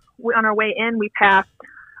 On our way in, we passed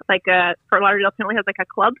like Fort Lauderdale apparently has like a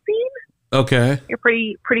club scene. Okay. A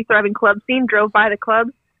pretty thriving club scene. Drove by the club,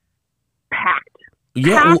 packed.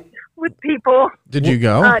 Yeah. Packed with people. Did you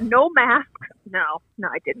go? No mask. No,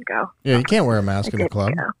 I didn't go. Yeah, you can't wear a mask in a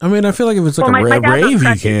club. Go. I mean, I feel like if it's like my dad's on rave, you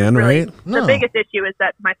crutches, can, really. right? The biggest issue is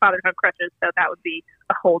that my father's on crutches, so that would be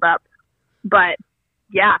a hold up. But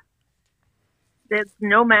yeah, there's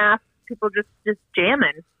no mask. People just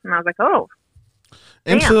jamming, and I was like, oh.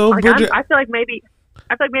 And damn. so, like, Bridget, I feel like maybe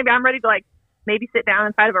I'm ready to like maybe sit down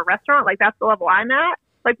inside of a restaurant. Like that's the level I'm at,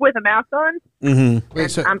 like with a mask on. Mm-hmm.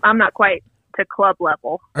 Wait, so I'm not quite to club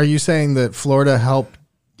level. are you saying that Florida helped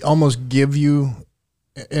almost give you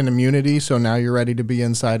an immunity, so now you're ready to be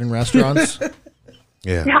inside in restaurants?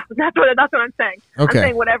 yeah. Yeah, that's what I'm saying. Okay. I'm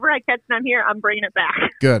saying whatever I catch down here, I'm bringing it back.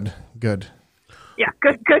 Good. Yeah,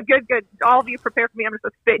 good. All of you prepare for me. I'm just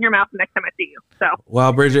going to spit in your mouth the next time I see you. So.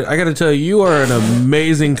 Wow, Bridget, I got to tell you, you are an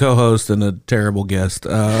amazing co-host and a terrible guest.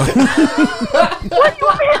 What do you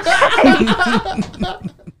want me to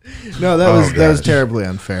say? No, that was terribly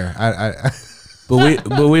unfair.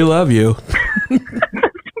 But we love you.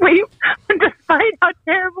 Despite how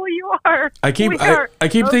terrible you are. I keep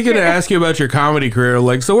thinking to ask you about your comedy career.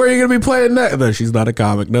 Like, so where are you going to be playing next? No, she's not a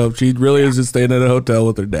comic. No, she really is just staying at a hotel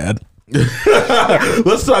with her dad.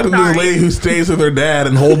 Let's talk to this lady who stays with her dad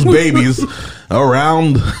and holds babies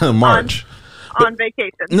around March. On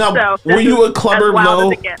vacation. Now, so were you a clubber? No,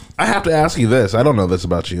 No. I have to ask you this. I don't know this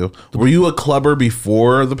about you. Were you a clubber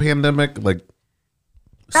before the pandemic? Like,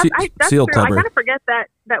 That's seal true. clubber. I kind of forget that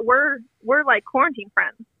we're like quarantine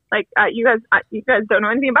friends. Like you guys don't know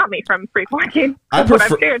anything about me from pre-quarantine. I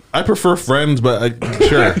prefer friends, but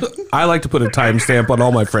sure. I like to put a timestamp on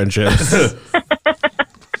all my friendships.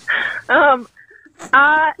 No,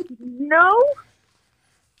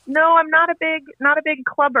 I'm not a big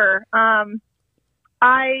clubber.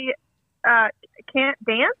 I can't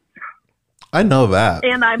dance. I know that.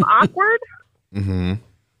 And I'm awkward. Mm-hmm.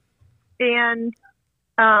 And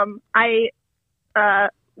I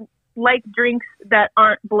like drinks that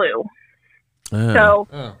aren't blue. So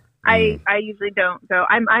I usually don't go.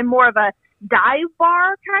 I'm more of a dive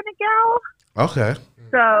bar kind of gal. Okay.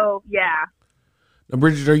 So yeah. Now,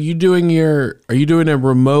 Bridget, are you doing a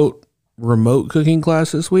remote cooking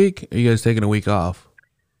class this week? Are you guys taking a week off?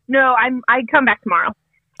 No, I come back tomorrow.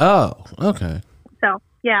 Oh, okay. So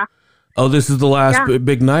yeah. Oh, this is the last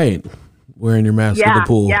big night wearing your mask at the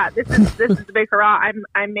pool. Yeah, this is the big hurrah.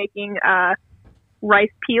 I'm making rice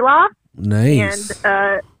pilaf Nice.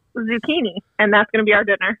 and zucchini, and that's going to be our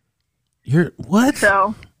dinner. You're what?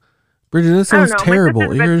 So Bridget, that sounds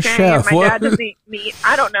terrible. You're a chef. My dad doesn't eat meat.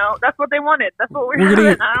 I don't know. That's what they wanted. That's what we're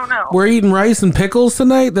having. I don't know. We're eating rice and pickles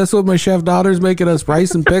tonight. That's what my chef daughter's making us,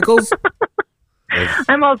 rice and pickles.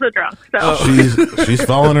 I'm also drunk. So She's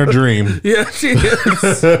following her dream. Yeah, she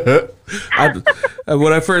is.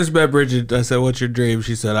 When I first met Bridget, I said, "What's your dream?"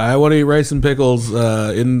 She said, "I want to eat rice and pickles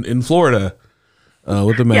in Florida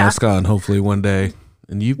with the mask on. Hopefully one day."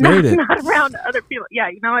 And you've made it. Not around other people. Yeah,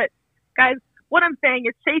 you know what, guys? What I'm saying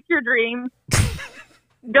is, chase your dreams.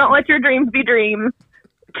 Don't let your dreams be dreams.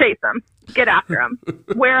 Chase them. Get after them.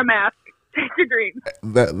 Wear a mask. Chase your dreams.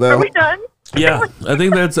 Are we done? Yeah, I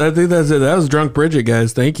think that's it. That was drunk Bridget,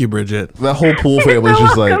 guys. Thank you, Bridget. That whole pool family's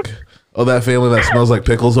just like, oh, that family that smells like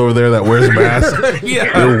pickles over there that wears a mask.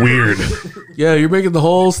 Yeah, they're weird. Yeah, you're making the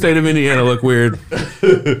whole state of Indiana look weird.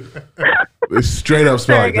 They straight up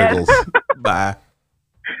smell like pickles. Bye.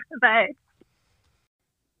 Bye.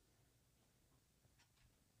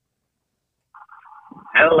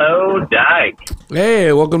 Hello, Dyke.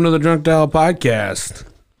 Hey, welcome to the Drunk Dial podcast.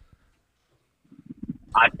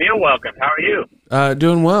 I feel welcome. How are you?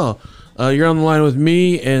 Doing well. You're on the line with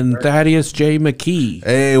me and Thaddeus McKee.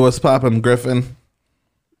 Hey, what's poppin', Griffin?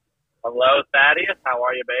 Hello, Thaddeus. How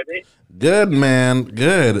are you, baby? Good, man.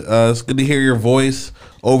 Good. It's good to hear your voice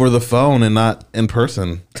over the phone and not in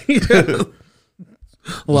person. A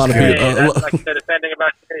lot of people. That's like the defending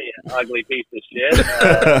about you, you ugly piece of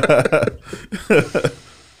shit.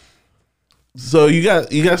 So you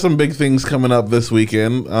got some big things coming up this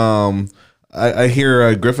weekend. I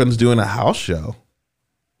hear Griffin's doing a house show.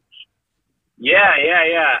 Yeah.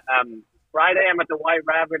 Friday I'm at the White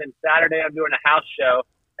Rabbit, and Saturday I'm doing a house show.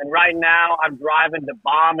 And right now I'm driving to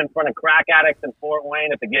bomb in front of crack addicts in Fort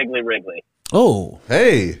Wayne at the Giggly Wrigley. Oh,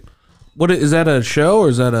 hey, what is that? A show or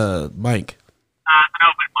is that a mic? An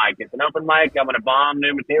open mic. It's an open mic. I'm gonna bomb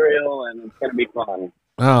new material, and it's gonna be fun.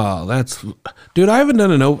 Oh, that's, dude. I haven't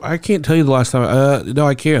done an open. I can't tell you the last time. No,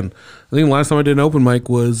 I can. I think the last time I did an open mic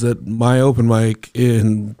was at my open mic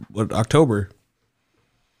in October.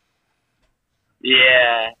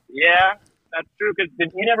 Yeah, that's true. Because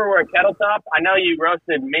did you never wear a kettle top? I know you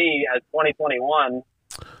roasted me as 2021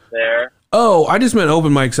 there. Oh, I just meant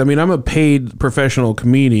open mics. I mean, I'm a paid professional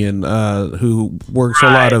comedian who works a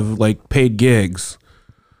lot of like paid gigs,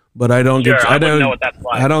 but I don't get. I don't know what that's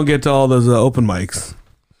like. I don't get to all those open mics.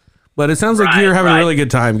 But it sounds like you're having a really good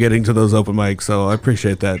time getting to those open mics, so I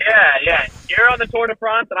appreciate that. Yeah. You're on the Tour de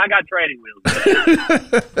France, and I got training wheels.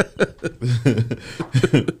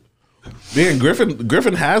 Man,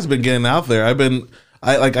 Griffin has been getting out there.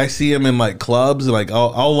 I see him in like clubs, and like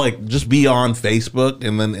I'll like just be on Facebook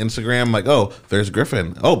and then Instagram, like, oh, there's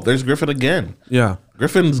Griffin. Oh, there's Griffin again. Yeah.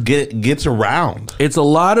 Griffin's gets around. It's a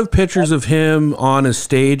lot of pictures of him on a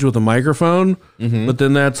stage with a microphone, but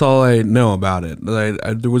then that's all I know about it.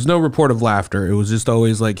 There was no report of laughter. It was just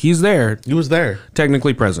always like, he's there. He was there.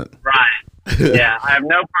 Technically present. Right. Yeah, I have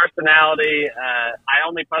no personality. I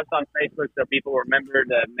only post on Facebook so people remember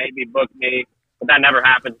to maybe book me. But that never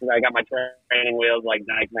happens because I got my training wheels, like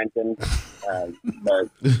Dyke mentioned. But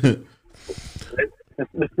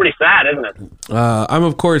it's pretty sad, isn't it? I'm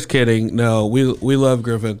of course kidding. No, we love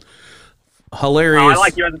Griffin. Hilarious. Oh, I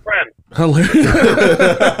like you as a friend.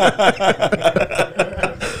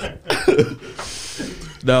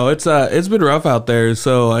 No, it's been rough out there.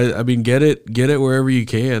 So I mean, get it wherever you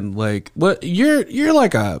can. Like, what you're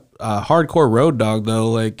like a hardcore road dog though.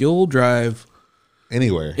 Like, you'll drive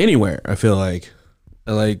anywhere. I feel like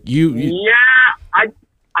you. Yeah,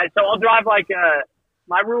 so I'll drive like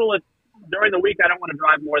my rule is during the week I don't want to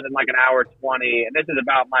drive more than like an hour 20, and this is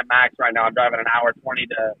about my max right now. I'm driving an hour 20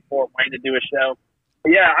 to Fort Wayne to do a show.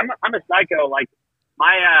 But yeah, I'm a psycho. Like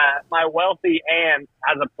my wealthy aunt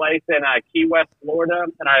has a place in Key West, Florida,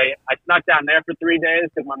 and I snuck down there for 3 days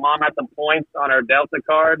because my mom had some points on her Delta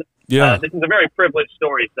card. Yeah, this is a very privileged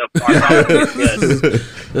story so far.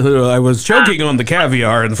 Good. I was choking on the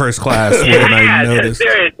caviar in first class when I noticed.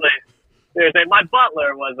 Seriously, my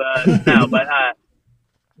butler was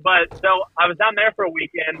but so I was down there for a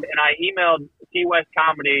weekend, and I emailed Key West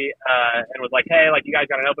Comedy and was like, hey, like, you guys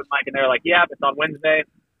got an open mic? And they were like, yeah, it's on Wednesday.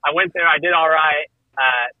 I went there, I did all right,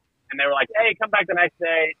 and they were like, hey, come back the next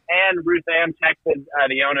day. And Ruth Ann texted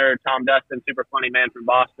the owner, Tom Dustin, super funny man from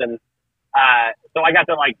Boston. So I got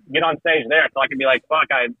to like get on stage there, so I could be like, fuck,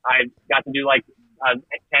 I got to do like a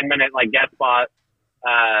 10-minute like guest spot.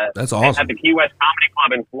 That's awesome. At the Key West Comedy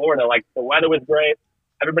Club in Florida. Like, the weather was great.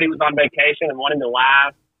 Everybody was on vacation and wanting to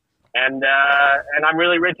laugh. And I'm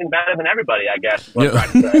really rich and better than everybody, I guess.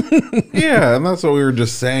 Yeah, and that's what we were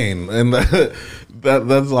just saying, and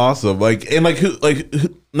that's awesome. Like, and who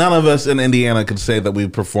none of us in Indiana could say that we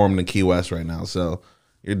performed in Key West right now. So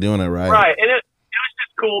you're doing it right. Right, and it was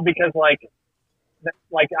just cool because like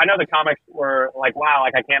I know the comics were like, wow,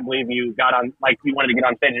 like I can't believe you got on, like you wanted to get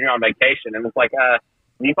on stage and you're on vacation, and it's like,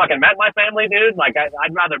 you fucking met my family, dude. Like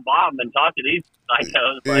I'd rather bomb than talk to these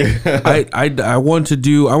psychos. Like, I want to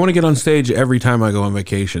get on stage every time I go on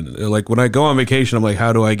vacation. Like when I go on vacation, I'm like,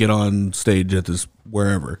 how do I get on stage at this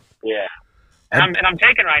wherever? Yeah, and I'm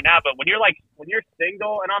taken right now. But when you're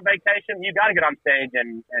single and on vacation, you got to get on stage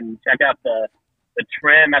and check out the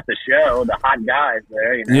trim at the show, the hot guys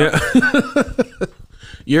there. You know?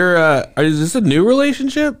 Yeah. Is this a new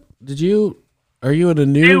relationship? Are you in a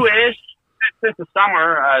new? Newish. since the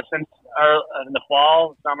summer, since the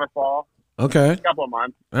fall, fall. Okay. A couple of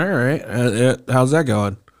months. All right. How's that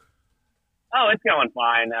going? Oh, it's going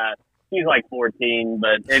fine. He's like 14,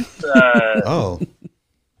 but it's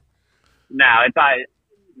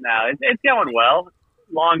it's going well.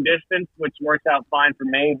 Long distance, which works out fine for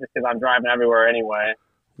me, just because I'm driving everywhere anyway.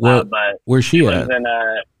 But where's she at?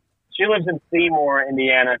 She lives in Seymour,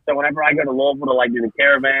 Indiana. So whenever I go to Louisville to like do the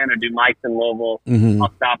caravan or do mics in Louisville,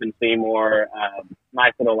 I'll stop in Seymour.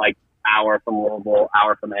 Nice little like hour from Louisville,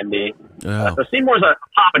 hour from Indy. So Seymour's a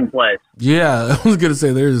poppin' place. Yeah, I was gonna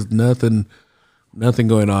say there's nothing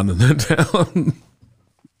going on in that town.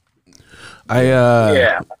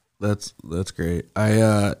 That's great.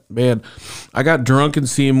 I got drunk in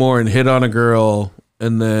Seymour and hit on a girl,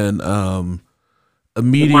 and then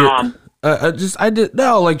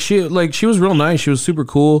she was real nice. She was super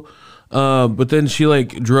cool. But then she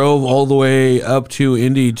like drove all the way up to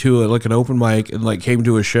Indy to like an open mic and like came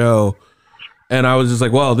to a show. And I was just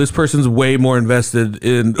like, wow, this person's way more invested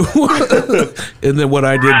in than what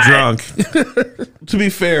I did drunk. To be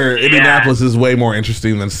fair, Indianapolis is way more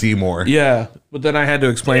interesting than Seymour. Yeah. But then I had to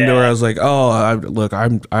explain to her, I was like,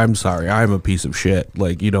 I'm sorry. I'm a piece of shit.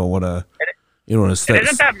 Like, you don't want to stay.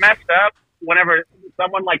 Isn't that messed up whenever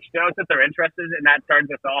someone like shows that they're interested and that turns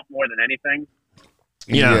us off more than anything?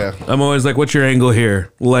 Yeah. I'm always like, what's your angle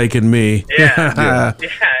here? Liking me. Yeah.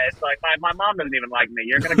 It's like, my mom doesn't even like me.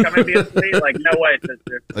 You're going to come and be with me? Like, no way,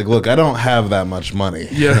 sister. Like, look, I don't have that much money.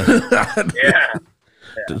 Yeah. Yeah.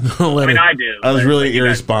 I do. I was really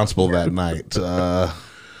irresponsible that night.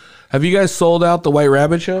 Have you guys sold out the White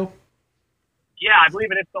Rabbit show? Yeah, I believe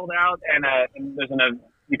it is sold out. And there's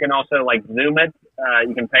you can also, like, Zoom it.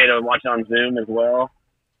 You can pay to watch it on Zoom as well.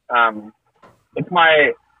 It's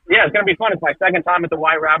going to be fun. It's my second time at the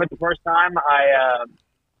White Rabbit. The first time I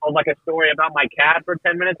told like a story about my cat for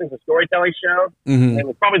 10 minutes. It's a storytelling show. Mm-hmm. It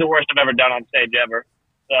was probably the worst I've ever done on stage ever.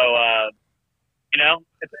 So,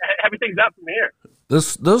 everything's up from here.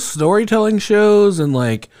 Those storytelling shows and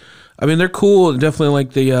like, I mean, they're cool. Definitely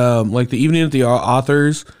like the Evening at the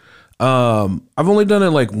Authors. I've only done it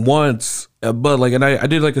like once, but like, and I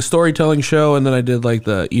did like a storytelling show, and then I did like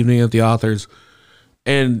the Evening at the Authors.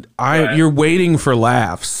 And you're waiting for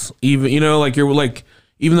laughs, even you're like,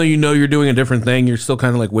 even though you're doing a different thing, you're still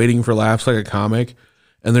kind of like waiting for laughs, like a comic,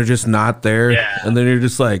 and they're just not there. Yeah. And then you're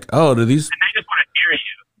just like, oh, do these? And they just want to hear you.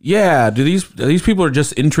 Yeah, do these people are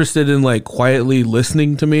just interested in like quietly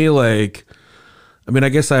listening to me? Like, I mean, I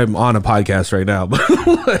guess I'm on a podcast right now, but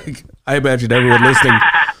like, I imagine everyone listening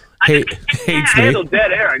hates me. Handle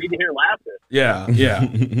dead air. I need to hear laughter. Yeah.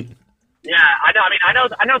 Yeah, I know. I mean,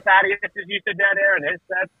 I know Thaddeus is used to dead air in his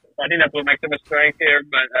sets. I think that's what makes him a strength here.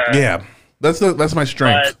 But yeah, that's my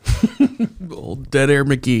strength. Old dead air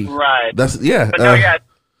McKee. Right. But no, that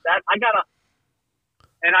I gotta.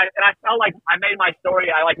 And I felt like I made my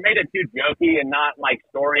story. I like made it too jokey and not like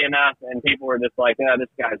story enough, and people were just like, "Yeah, this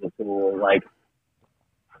guy's a fool." Like,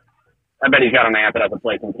 I bet he's got an aunt that has a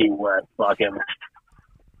place in Key West. Fuck him.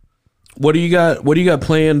 What do you got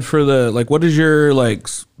planned for the, like, what does your like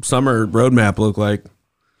summer roadmap look like?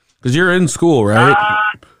 Because you're in school, right?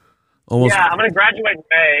 Almost. Yeah, I'm going to graduate in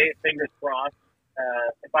May, fingers crossed.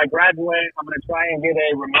 If I graduate, I'm going to try and get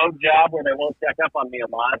a remote job where they won't check up on me a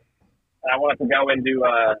lot. And I want to go and do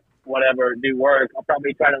do work. I'll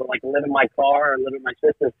probably try to like live in my car or live at my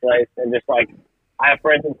sister's place, and just like, I have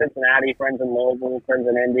friends in Cincinnati, friends in Louisville, friends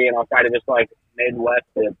in Indy, and I'll try to just like Midwest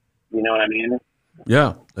it. You know what I mean?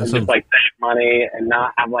 Yeah, that's just like save money and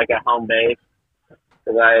not have like a home base,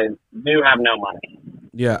 because I do have no money.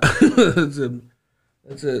 Yeah,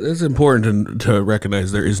 it's important to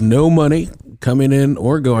recognize there is no money coming in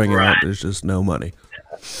or going out. There's just no money.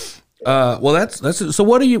 Well, that's so.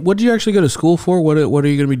 What did you actually go to school for? What are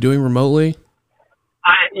you going to be doing remotely?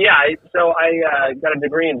 So I got a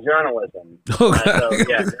degree in journalism.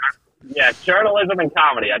 Okay. Yeah, journalism and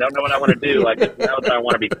comedy. I don't know what I want to do. I just know that I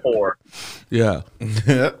want to be poor. Yeah.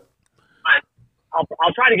 But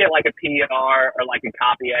I'll try to get like a PR or like a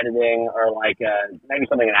copy editing or like maybe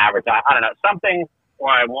something in advertising. I don't know, something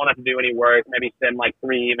where I won't have to do any work. Maybe send like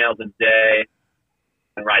 3 emails a day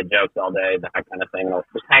and write jokes all day, that kind of thing. I'll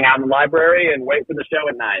just hang out in the library and wait for the show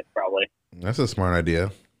at night, probably. That's a smart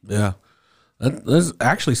idea. Yeah. That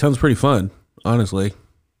actually sounds pretty fun, honestly.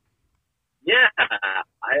 Yeah. I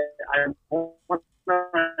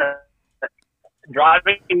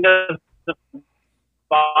driving to the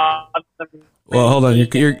bottom. Well, hold on. You're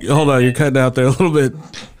cutting out there a little bit.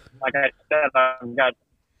 Like I said, I've got.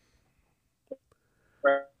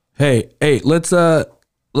 Hey, let's we're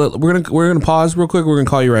gonna pause real quick. We're gonna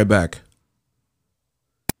call you right back.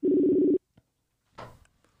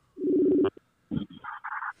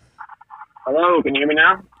 Hello, can you hear me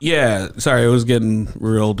now? Yeah, sorry, it was getting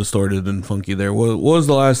real distorted and funky there. What was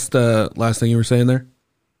the last thing you were saying there?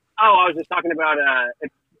 Oh, I was just talking about I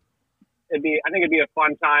think it'd be a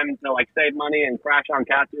fun time to like save money and crash on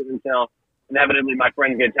couches until inevitably my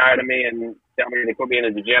friends get tired of me and tell me to quit being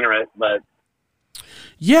a degenerate. But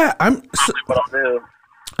yeah, what I'll do.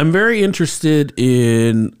 I'm very interested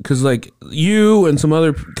in, because like you and some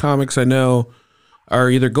other comics I know are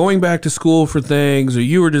either going back to school for things, or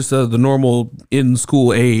you were just the normal in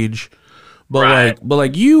school age. But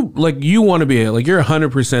right. you want to be like, you're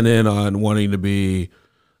 100% in on wanting to be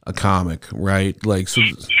a comic, right? Like, so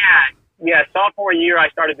yeah. Sophomore year, I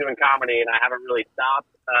started doing comedy, and I haven't really stopped.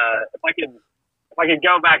 If I could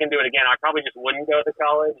go back and do it again, I probably just wouldn't go to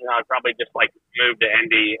college, and I'd probably just like move to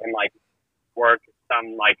Indy and like work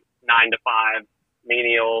some like 9 to 5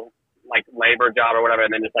 menial like labor job or whatever,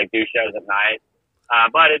 and then just like do shows at night.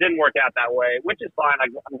 But it didn't work out that way, which is fine.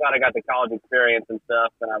 I'm glad I got the college experience and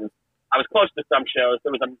stuff, and I was close to some shows.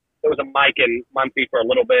 There was a mic in Muncie for a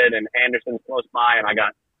little bit, and Anderson's close by, and I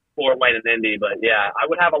got Fort Wayne in Indy. But yeah, I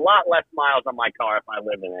would have a lot less miles on my car if I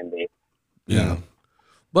lived in Indy. Yeah,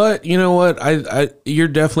 but you know what? You're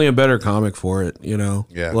definitely a better comic for it. You know,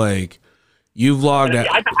 like you vlogged.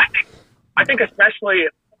 I think especially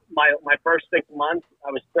my first 6 months,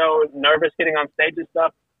 I was so nervous getting on stage and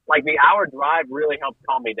stuff. Like the hour drive really helped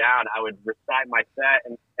calm me down. I would recite my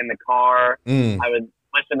set in the car. I would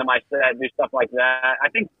listen to my set, do stuff like that. I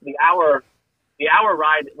think the hour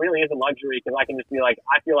ride really is a luxury because I can just be like,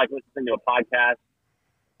 I feel like listening to a podcast.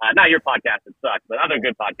 Not your podcast, it sucks, but other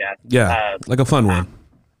good podcasts. Yeah, like a fun one.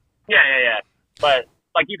 Yeah. But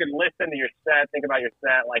like you can listen to your set, think about your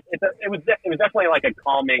set. Like it was definitely like a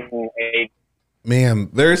calming age. Man,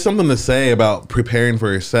 there is something to say about preparing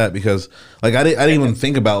for your set because, like, I didn't even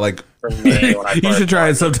think about like. You should try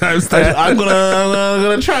it sometimes. I'm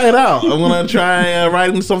gonna try it out. I'm gonna try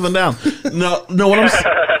writing something down. No, what I'm.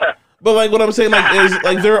 But like what I'm saying, like, is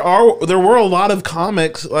like there were a lot of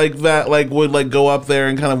comics like that, like would like go up there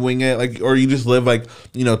and kind of wing it, like, or you just live like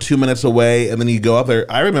 2 minutes away and then you go up there.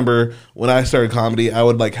 I remember when I started comedy, I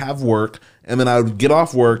would like have work. And then I would get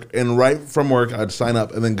off work, and right from work, I'd sign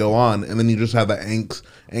up and then go on. And then you just have that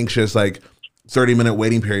anxious, like, 30-minute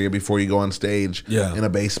waiting period before you go on stage in a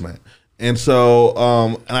basement. And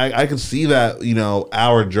so, and I could see that,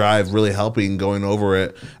 hour drive really helping going over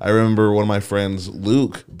it. I remember one of my friends,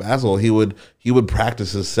 Luke Basil, he would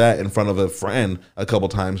practice his set in front of a friend a couple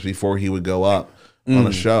times before he would go up on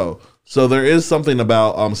a show. So there is something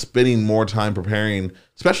about spending more time preparing,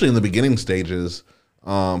 especially in the beginning stages,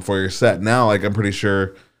 for your set. Now, like, I'm pretty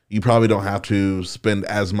sure you probably don't have to spend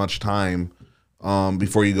as much time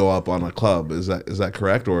before you go up on a club. Is that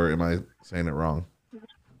correct, or am I saying it wrong?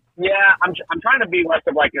 Yeah, I'm trying to be less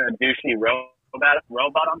of like a douchey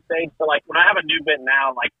robot on stage. So like when I have a new bit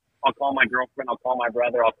now, like I'll call my girlfriend, I'll call my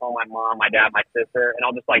brother, I'll call my mom, my dad, my sister, and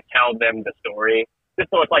I'll just like tell them the story just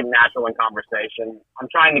so it's like natural in conversation. I'm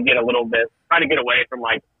trying to get away from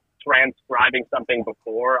like transcribing something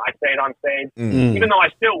before I say it on stage, even though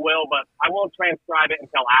I still will, but I won't transcribe it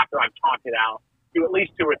until after I've talked it out to at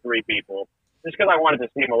least 2 or 3 people, just because I wanted to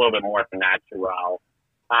seem a little bit more natural.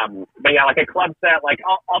 But yeah, like a club set, like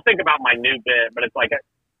I'll think about my new bit, but it's like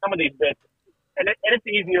some of these bits, and it's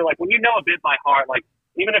easier, like when you know a bit by heart, like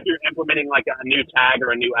even if you're implementing like a new tag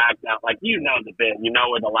or a new act out, like you know the bit, you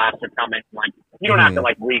know where the laughs are coming, like you don't have to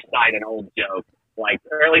like recite an old joke, like,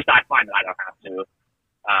 or at least I find that I don't have to.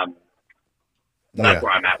 That's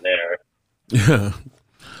where I'm at there. Yeah.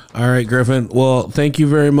 All right, Griffin. Well, thank you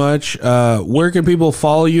very much. Where can people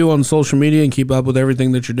follow you on social media and keep up with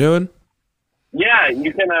everything that you're doing? Yeah,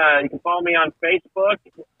 you can follow me on Facebook.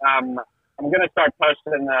 I'm gonna start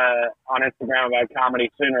posting on Instagram about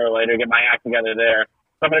comedy sooner or later. Get my act together there.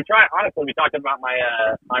 So I'm gonna try. Honestly, we talked about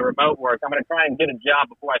my remote work. I'm gonna try and get a job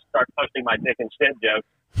before I start posting my dick and shit jokes.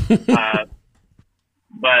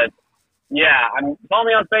 But yeah, follow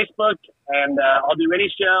me on Facebook, and I'll do any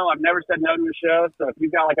show. I've never said no to a show, so if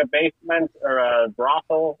you've got like a basement or a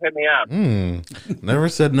brothel, hit me up. Never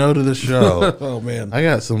said no to the show. Oh, man. I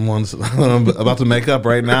got some ones I'm about to make up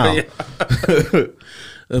right now.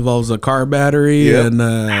 Involves a car battery and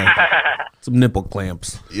some nipple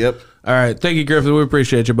clamps. Yep. All right. Thank you, Griffin. We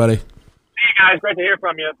appreciate you, buddy. See you guys. Great to hear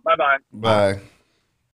from you. Bye-bye. Bye.